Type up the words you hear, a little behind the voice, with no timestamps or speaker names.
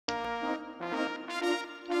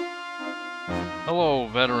Hello,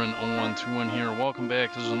 Veteran 0121 here. Welcome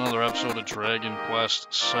back. This is another episode of Dragon Quest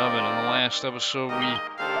VII. In the last episode,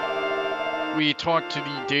 we talked to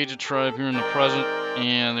the Deja tribe here in the present,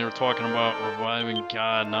 and they were talking about reviving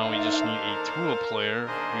God. Now we just need a Tula player.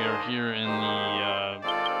 We are here in the I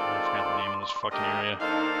forgot the name of this fucking area.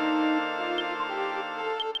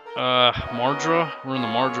 Mardra. We're in the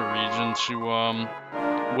Mardra region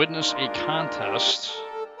to witness a contest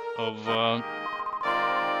of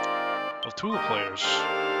Tula players.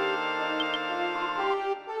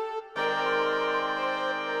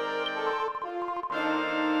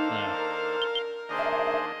 Yeah.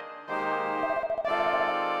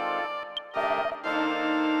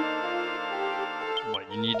 What,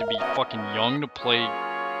 you need to be fucking young to play?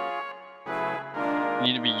 You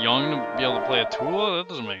need to be young to be able to play a Tula? That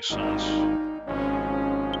doesn't make sense.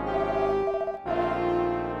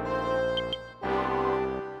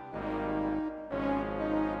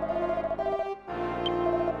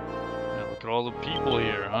 Look at all the people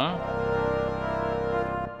here, huh?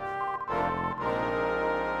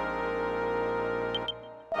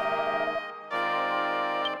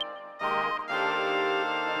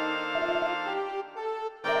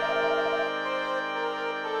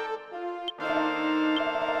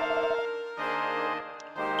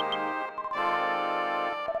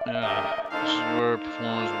 Yeah, this is where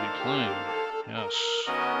performers will be playing. Yes.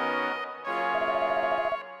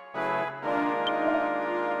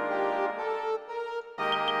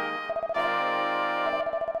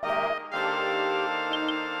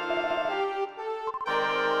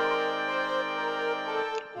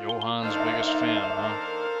 Johan's biggest fan, huh?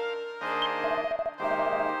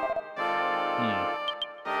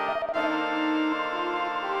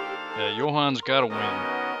 Yeah, Johan's gotta win.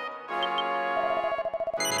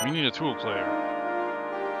 We need a Tula player.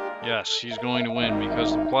 Yes, he's going to win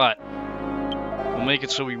because the plot will make it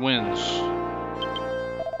so he wins.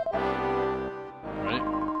 Right?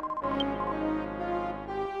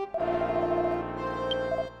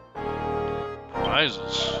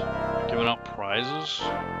 Prizes. Giving out prizes.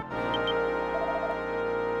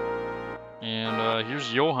 And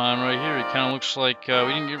here's Johan right here. He kind of looks like we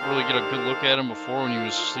didn't really get a good look at him before when he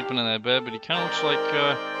was sleeping in that bed, but he kind of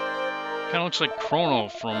looks like Chrono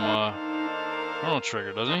from Chrono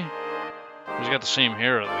Trigger, doesn't he? He's got the same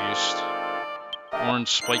hair at least. Orange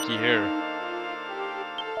spiky hair.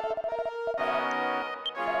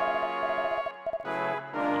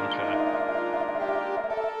 Okay.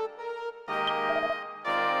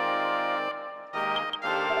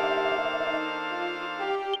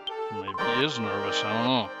 Maybe he is nervous, I don't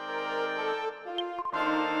know.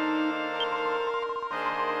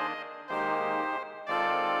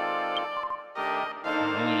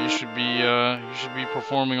 You should be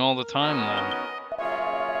performing all the time then.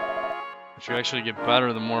 If you actually get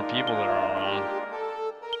better, the more people that are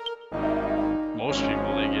around. Most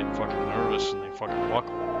people, they get fucking nervous and they fucking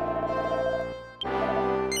buckle.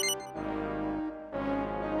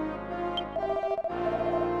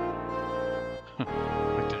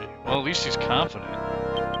 Well, at least he's confident.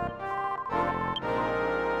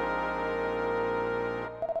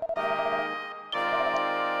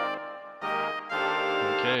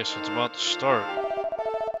 Okay, so it's about to start.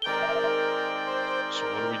 So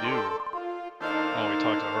what do we do? Oh, we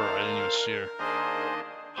talked to her. I didn't even see her.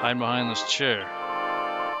 Hide behind this chair.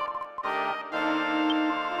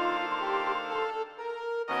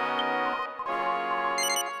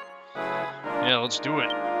 Yeah, let's do it.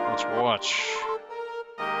 Let's watch.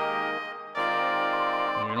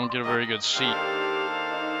 And we don't get a very good seat.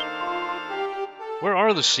 Where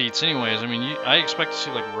are the seats anyways? I mean, I expect to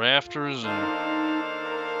see like rafters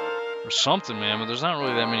or something, man, but there's not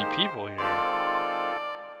really that many people here.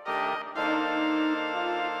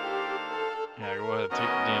 Yeah, go ahead, take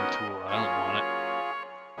the damn tool. I don't want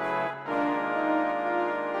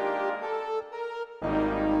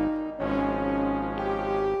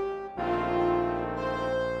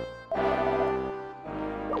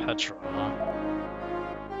it. Petra, huh?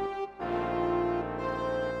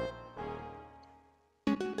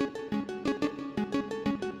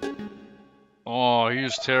 Oh,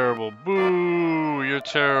 he's terrible. Boo! You're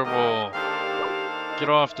terrible. Get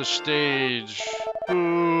off the stage.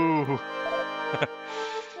 Boo!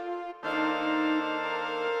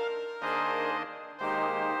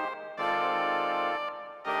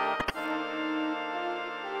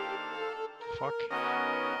 Fuck.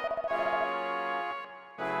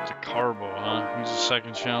 It's a Carbo, huh? He's the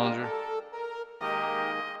second challenger.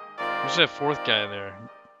 Who's that fourth guy there?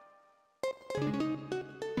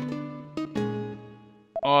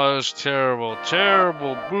 Oh, that was terrible.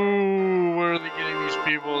 Terrible. Boo! Where are they getting these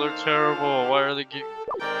people? They're terrible. Why are they getting...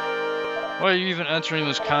 Why are you even entering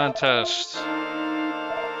this contest?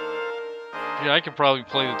 Yeah, I could probably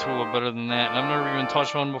play the Tula better than that, and I've never even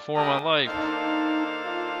touched one before in my life.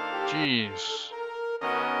 Jeez.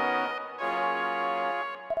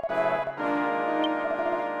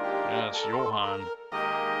 Yeah, it's Johan.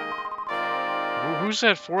 Who's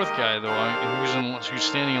that fourth guy, though, who's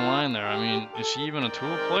standing in line there? I mean, is he even a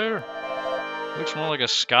Tula player? He looks more like a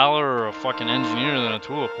scholar or a fucking engineer than a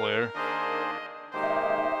Tula player.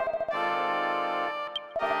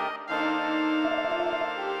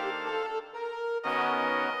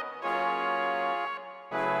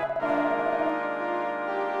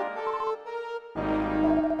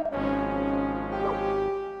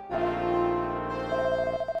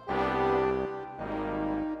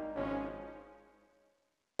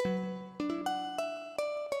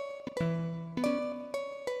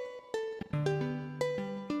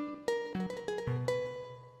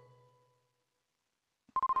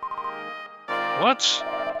 What?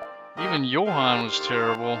 Even Johan was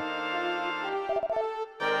terrible.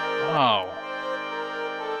 Wow.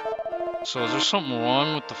 So is there something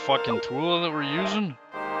wrong with the fucking Tula that we're using?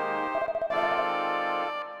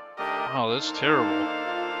 Wow, that's terrible.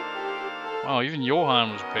 Wow, even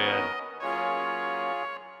Johan was bad.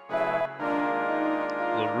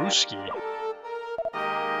 Laruski.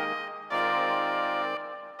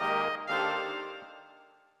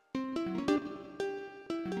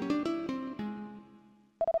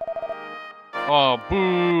 Oh,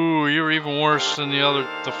 boo! You were even worse than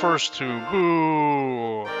the first two.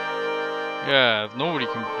 Boo! Yeah,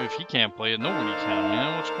 if he can't play it, nobody can,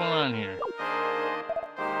 man. What's going on here?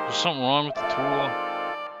 There's something wrong with the Tula?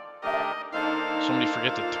 Somebody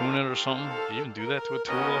forget to tune it or something? Do you even do that to a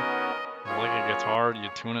Tula? Like a guitar? Do you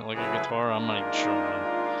tune it like a guitar? I'm not even sure, man.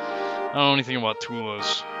 I don't know anything about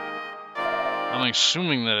Tulas. I'm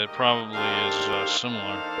assuming that it probably is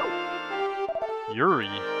similar. Yuri?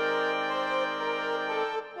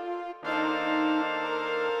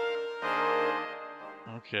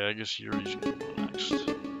 Okay, I guess Yuri's gonna go next.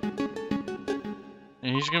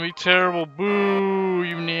 And he's gonna be terrible. Boo!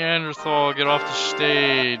 You Neanderthal, get off the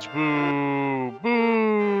stage. Boo!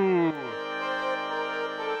 Boo!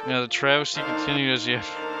 Yeah, the travesty continued as he had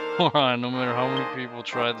on. No matter how many people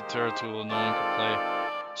tried the Taratula, no one could play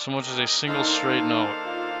so much as a single straight note.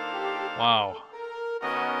 Wow.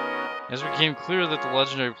 As it became clear that the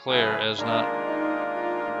legendary player I'm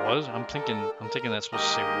thinking that's supposed to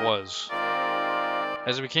say was.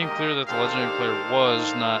 As it became clear that the legendary player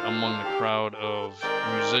was not among the crowd of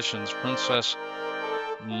musicians, Princess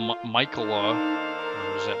Michaela,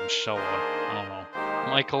 or is that Michela? I don't know.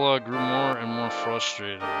 Michaela grew more and more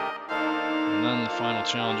frustrated. And then the final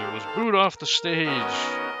challenger was booed off the stage.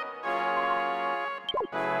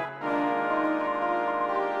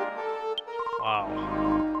 Wow.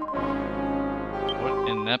 What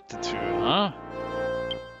ineptitude, huh?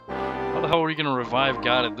 How the hell are we gonna revive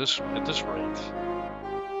God at this rate?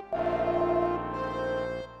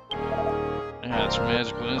 Yeah, it's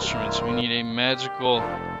magical instruments. We need a magical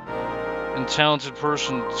and talented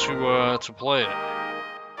person to play it.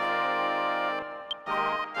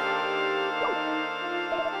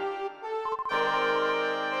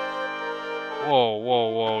 Whoa, whoa,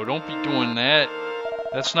 whoa! Don't be doing that.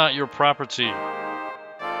 That's not your property.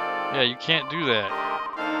 Yeah, you can't do that.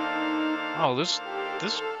 Oh, this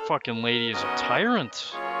fucking lady is a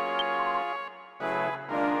tyrant.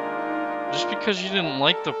 Just because you didn't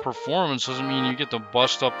like the performance doesn't mean you get to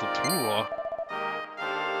bust up the Tula.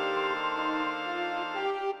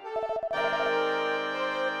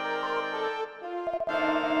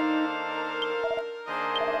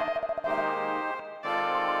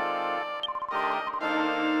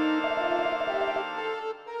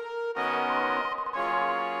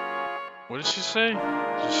 What did she say?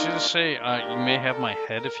 Did she just say, you may have my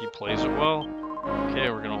head if he plays it well? Okay,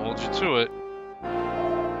 we're gonna hold you to it.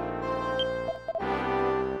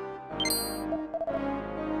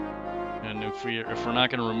 And if we're not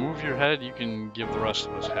gonna remove your head, you can give the rest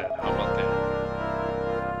of us head. How about that?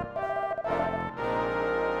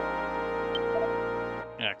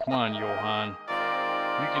 Yeah, come on, Johan.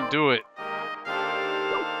 You can do it.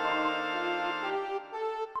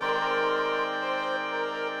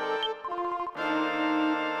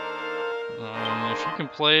 If you can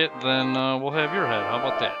play it, then we'll have your head. How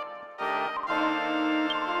about that?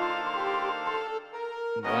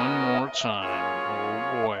 One more time.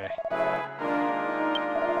 Oh boy.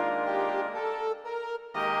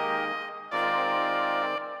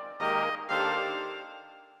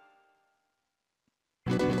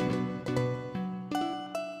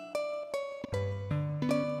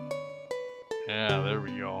 Yeah, there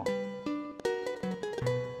we go.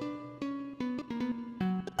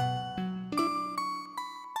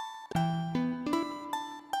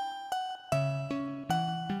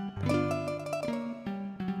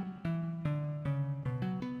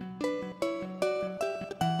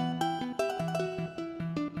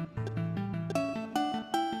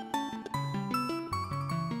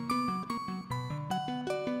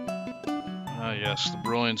 yes, the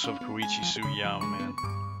brilliance of Koichi Sugiyama, man.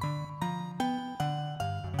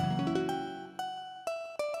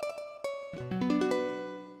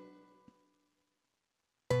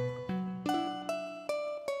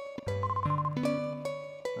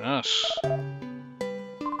 Yes.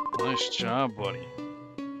 Nice job, buddy.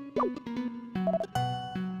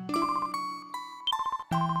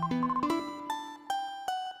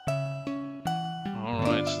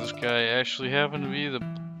 Alright, so this guy actually happened to be the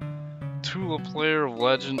Tula player of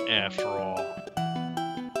legend after all.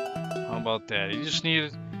 How about that? He just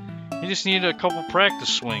needed a couple practice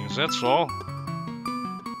swings, that's all.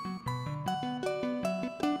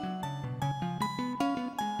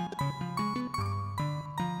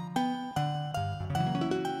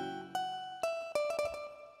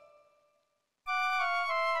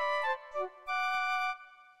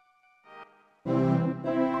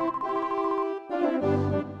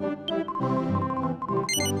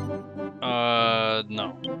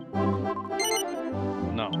 No.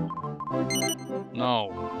 No.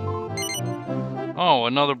 No. Oh,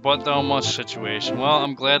 another butt down must situation. Well,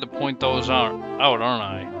 I'm glad to point those out, aren't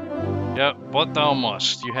I? Yep, butt down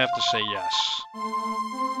must. You have to say yes.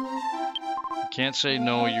 You can't say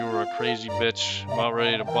no, you were a crazy bitch about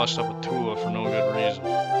ready to bust up a Tula for no good reason.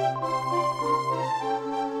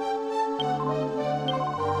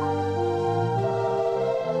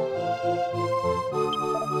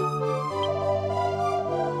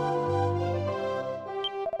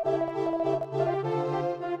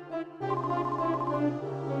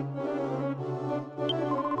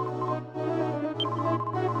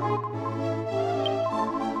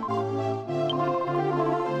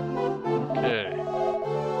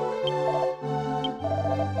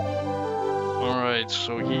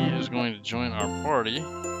 So he is going to join our party. We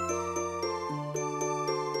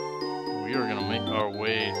are going to make our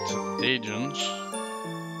way to Dajin's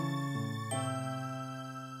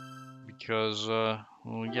because well,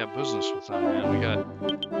 we got business with them, man.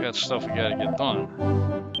 We got stuff we got to get done.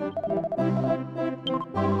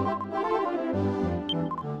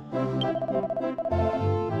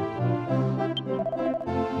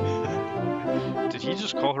 Did he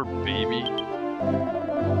just call her baby?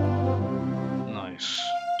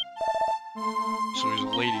 So he's a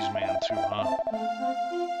ladies' man too, huh?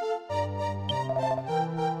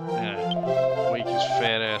 Yeah, wake his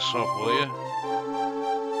fat ass up, will ya?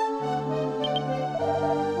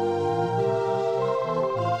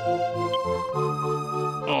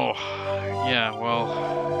 Oh, yeah,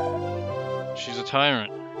 well, she's a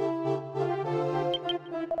tyrant.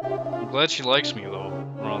 I'm glad she likes me though,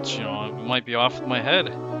 or else, you know, it might be off with my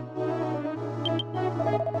head.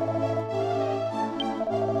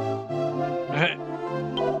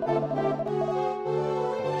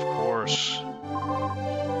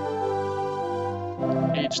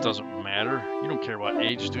 Age doesn't matter. You don't care about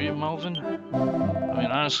age, do you, Melvin? I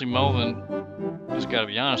mean, honestly, Melvin has got to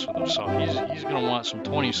be honest with himself. He's going to want some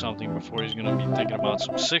 20-something before he's going to be thinking about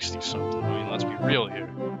some 60-something. I mean, let's be real here.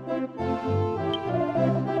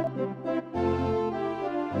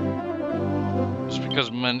 Just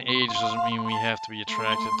because men age doesn't mean we have to be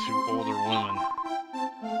attracted to older women.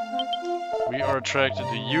 We are attracted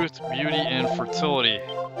to youth, beauty, and fertility.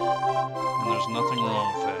 And there's nothing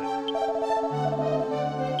wrong with that.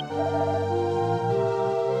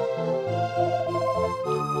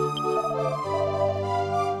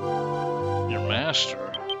 Your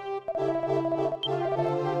master?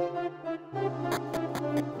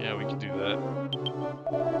 Yeah, we can do that.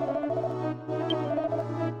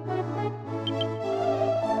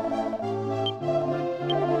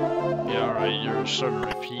 Yeah, alright, you're starting to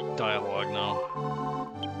repeat dialogue now.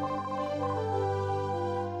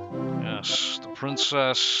 Yes, the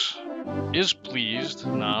princess is pleased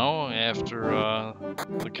now after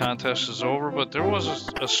the contest is over, but there was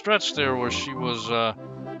a stretch there where she was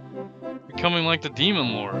becoming like the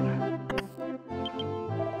demon lord. I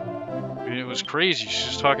mean, it was crazy. She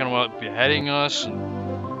was talking about beheading us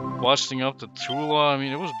and busting up the Tula. I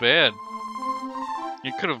mean, it was bad.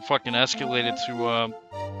 It could have fucking escalated to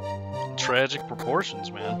tragic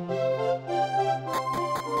proportions, man.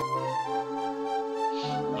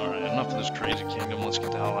 Alright, enough of this crazy kingdom. Let's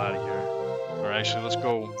get the hell out of here. Or actually, let's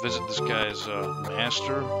go visit this guy's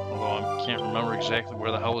master. Although I can't remember exactly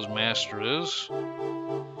where the hell his master is.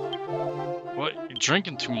 What? You're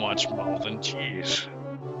drinking too much, Melvin. Jeez.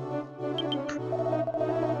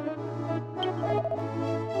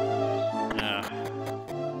 Yeah.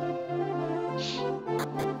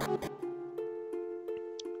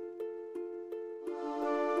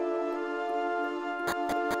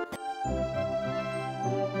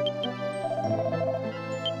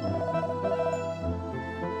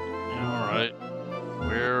 Alright.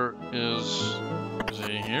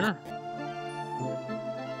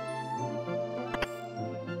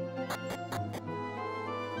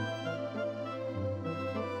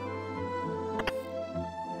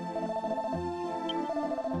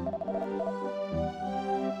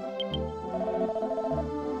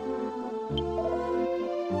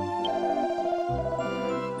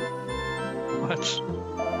 What?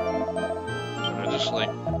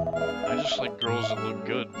 I just like girls that look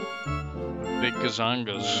good. With big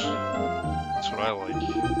gazangas. That's what I like.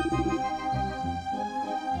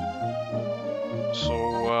 So,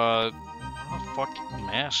 what the fuck?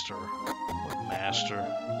 Master? What master?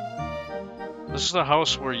 This is the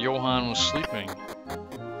house where Johann was sleeping.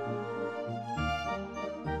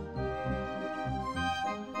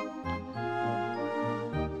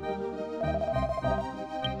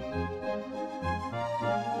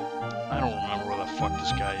 I don't remember where the fuck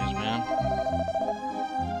this guy is, man.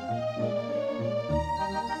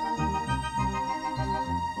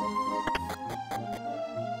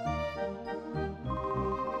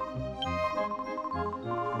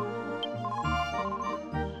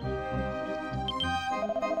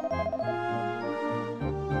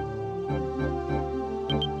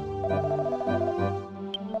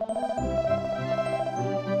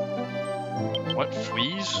 What,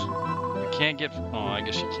 fleas? You can't get... Oh, I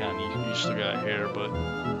guess you can. You still got hair, but...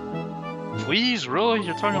 Fleas? Really?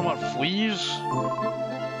 You're talking about fleas?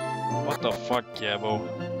 What the fuck, Gabbo?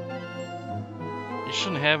 You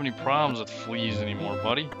shouldn't have any problems with fleas anymore,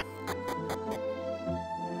 buddy.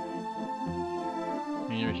 I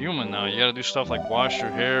mean, you're human now. You gotta do stuff like wash your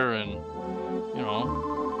hair and, you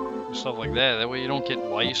know, stuff like that. That way you don't get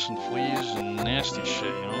lice and fleas and nasty shit,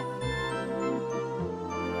 you know?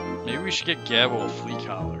 Maybe we should get Gabbo a flea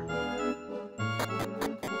collar.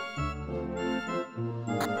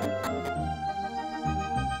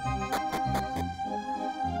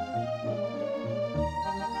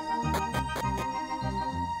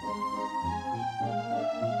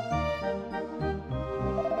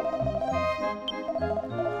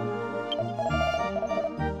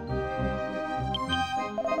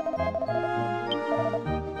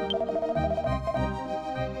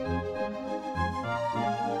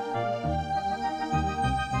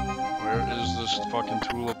 This fucking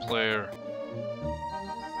tula player.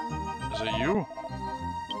 Is it you?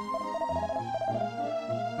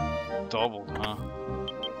 Doubled, huh?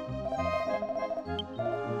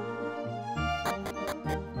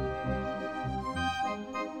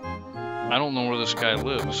 I don't know where this guy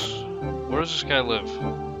lives. Where does this guy live?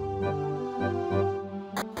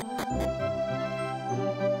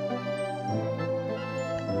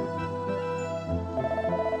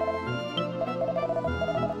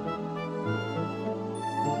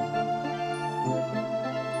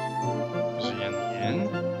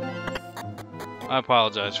 I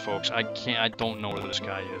apologize, folks. I don't know where this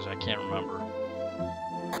guy is. I can't remember.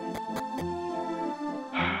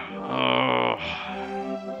 Oh.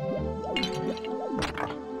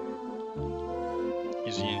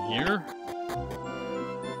 Is he in here?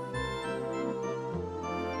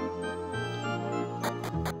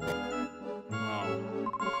 No.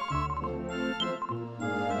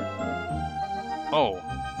 Oh.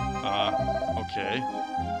 Okay.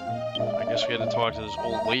 I guess we had to talk to this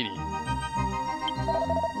old lady.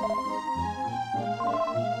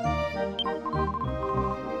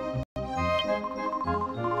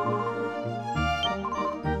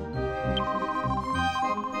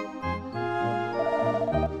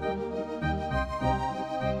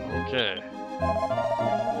 Okay.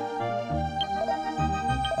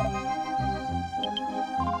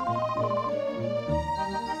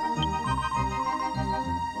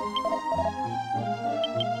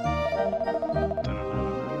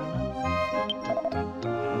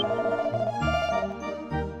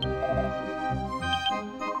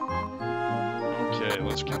 Okay,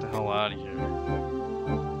 let's get the hell out of here.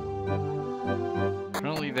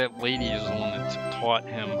 Apparently that lady is the one that taught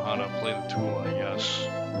him how to play the tula, I guess.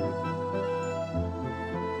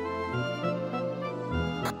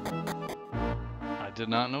 I did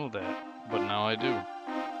not know that, but now I do.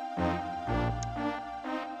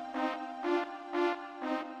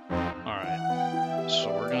 Alright, so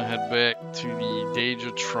we're gonna head back to the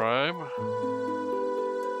Deja tribe.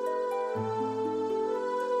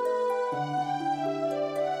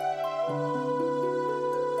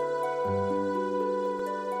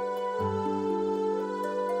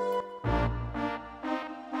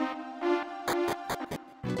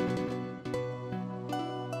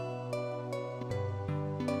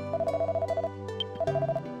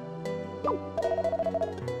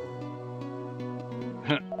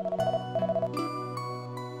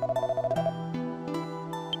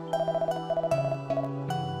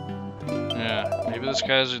 Yeah, maybe this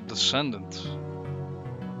guy's a descendant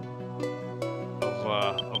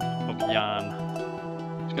of Jan.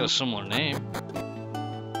 He's got a similar name. I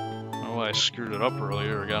don't know why I screwed it up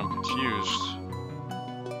earlier or got him confused.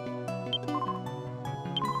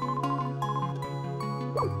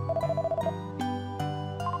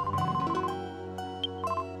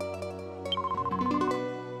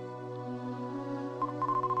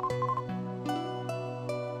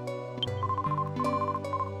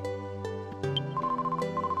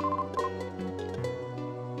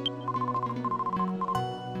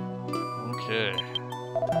 Okay.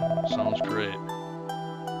 Sounds great.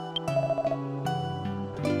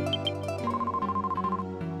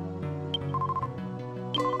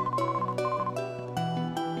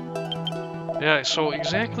 Yeah, so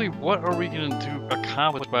exactly what are we going to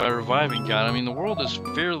accomplish by reviving God? I mean, the world is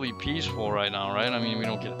fairly peaceful right now, right? I mean, we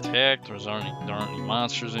don't get attacked. There aren't any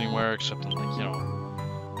monsters anywhere except in, like, you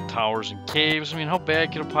know, towers and caves. I mean, how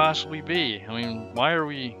bad could it possibly be? I mean, why are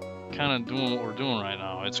we kind of doing what we're doing right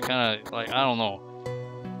now? It's kind of like, I don't know.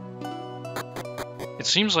 It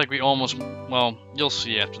seems like we almost, well, you'll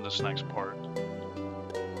see after this next part.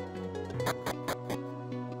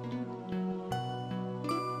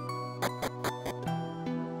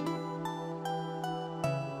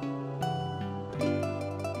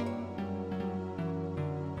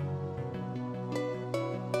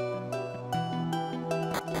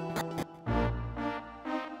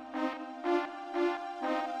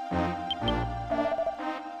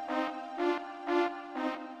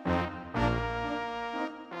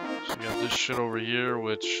 Shit over here,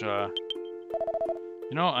 which, you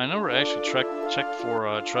know, I never actually checked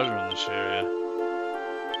for treasure in this area.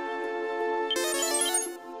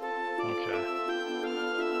 Okay.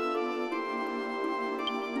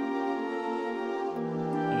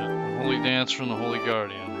 Yeah, the Holy Dancer and the Holy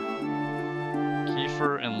Guardian.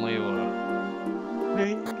 Kiefer and Layla.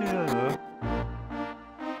 Layla.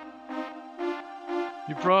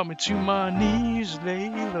 You brought me to my knees,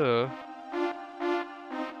 Layla.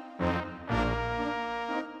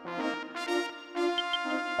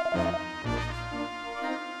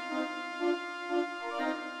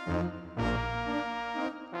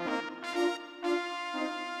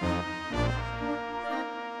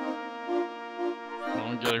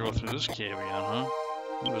 Gotta go through this cave again, huh?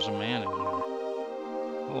 There's a man in here.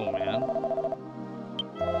 Hello, man.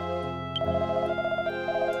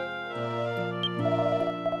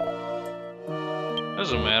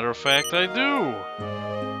 As a matter of fact, I do!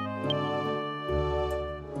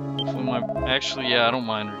 Actually, yeah, I don't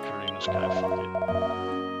mind recruiting this guy, fuck it.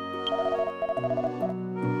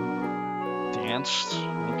 Danced?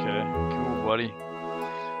 Okay, cool, buddy.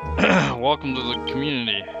 Welcome to the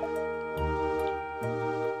community.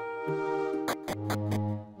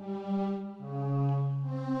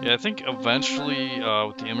 Yeah, I think eventually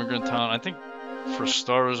with the immigrant town, I think for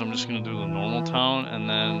starters I'm just going to do the normal town, and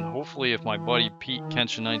then hopefully if my buddy Pete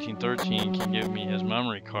Kenshin 1913 can give me his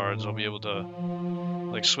memory cards, I'll be able to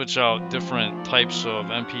like switch out different types of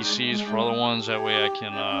NPCs for other ones. That way I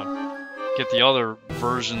can get the other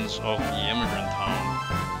versions of the immigrant town.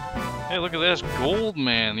 Hey, look at this, gold,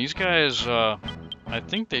 man. These guys, I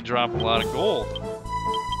think they drop a lot of gold.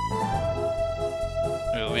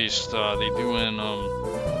 At least they do in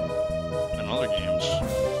other games.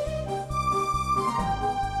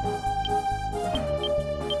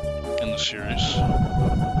 In the series.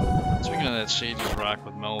 Speaking of that Sage's Rock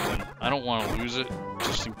with Melvin, I don't want to lose it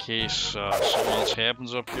just in case something else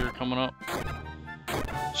happens up here coming up.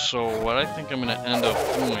 So what I think I'm going to end up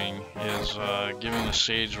doing is giving the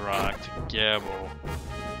Sage Rock to Gabbo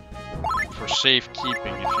for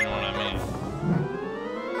safekeeping, if you know what I mean.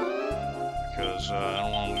 Because I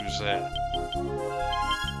don't want to lose that.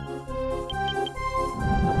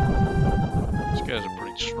 These guys are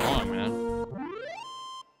pretty strong, man.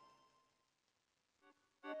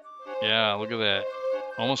 Yeah, look at that.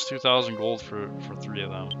 Almost 2,000 gold for 3 of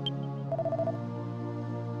them.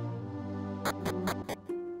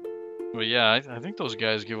 But yeah, I think those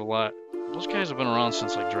guys give a lot. Those guys have been around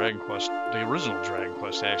since like Dragon Quest, the original Dragon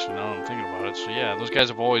Quest actually, now that I'm thinking about it. So yeah, those guys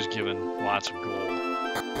have always given lots of gold.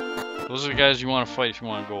 Those are the guys you want to fight if you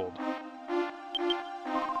want gold.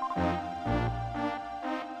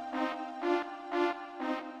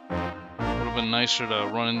 Would have been nicer to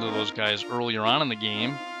run into those guys earlier on in the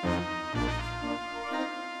game.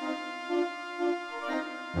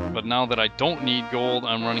 But now that I don't need gold,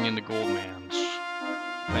 I'm running into Goldmans.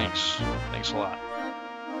 Thanks. Thanks a lot.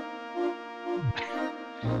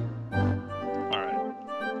 Alright.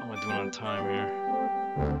 What am I doing on time here?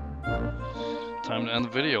 Time to end the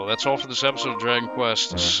video. That's all for this episode of Dragon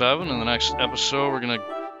Quest VII. In the next episode, we're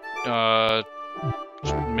gonna,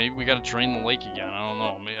 maybe we gotta drain the lake again. I don't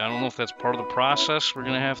know. I don't know if that's part of the process we're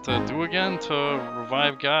gonna have to do again to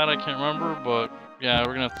revive God. I can't remember, but yeah,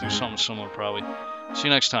 we're gonna have to do something similar probably. See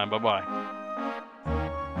you next time. Bye-bye.